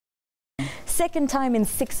second time in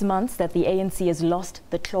 6 months that the ANC has lost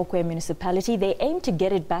the Tlokwe municipality. They aim to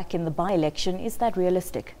get it back in the by-election. Is that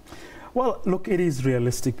realistic? Well, look, it is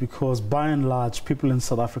realistic because by and large, people in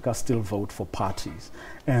South Africa still vote for parties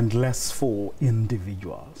and less for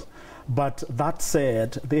individuals. But that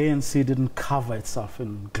said, the ANC didn't cover itself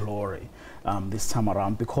in glory this time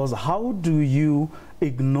around, because how do you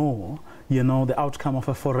ignore, the outcome of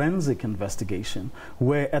a forensic investigation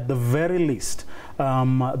where at the very least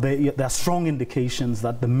there are strong indications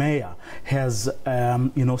that the mayor has,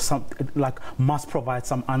 must provide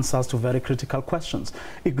some answers to very critical questions.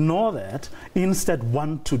 Ignore that, instead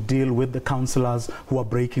want to deal with the councillors who are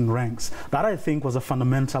breaking ranks. That, I think, was a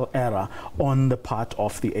fundamental error on the part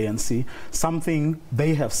of the ANC, something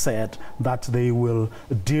they have said that they will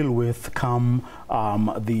deal with come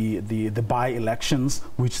the by-elections,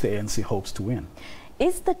 which the ANC hopes to win.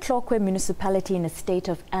 Is the Tlokwe municipality in a state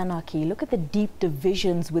of anarchy? Look at the deep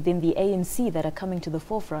divisions within the ANC that are coming to the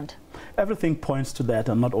forefront. Everything points to that,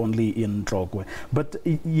 and not only in Tlokwe. But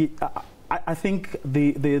I think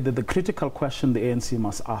the critical question the ANC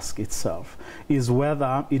must ask itself is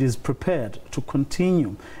whether it is prepared to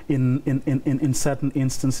continue in certain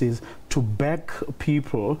instances to back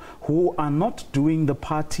people who are not doing the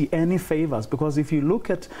party any favors. Because if you look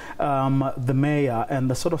at the mayor and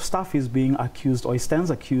the sort of stuff he's being accused, or he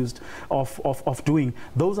stands accused of doing,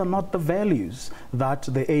 those are not the values that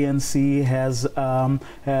the ANC has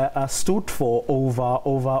stood for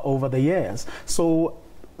over the years. So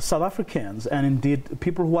South Africans, and indeed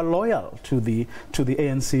people who are loyal to the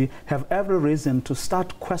ANC, have every reason to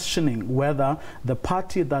start questioning whether the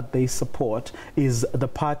party that they support is the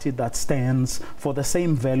party that stands for the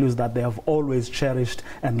same values that they have always cherished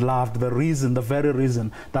and loved, the very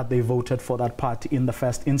reason that they voted for that party in the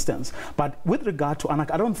first instance. But with regard to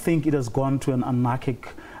anarchy, I don't think it has gone to an anarchic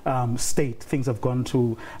state. Things have gone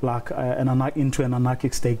to into an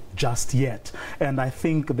anarchic state just yet, and I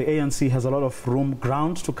think the ANC has a lot of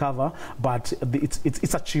ground to cover, but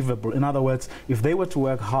it's achievable. In other words, if they were to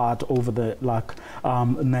work hard over the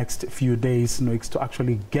next few days, to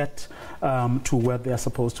actually get to where they are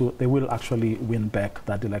supposed to, they will actually win back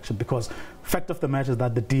that election. Because fact of the matter is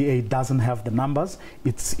that the DA doesn't have the numbers.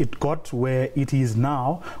 It got where it is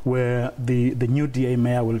now, where the new DA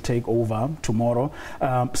mayor will take over tomorrow,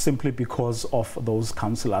 simply because of those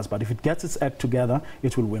councillors. But if it gets its act together,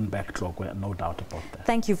 it will win back Tlokwe, no doubt about that.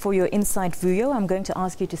 Thank you for your insight, Vuyo. I'm going to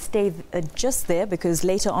ask you to stay just there, because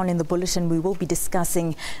later on in the bulletin we will be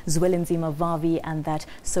discussing Zwelithini Vavi and that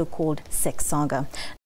so-called sex saga.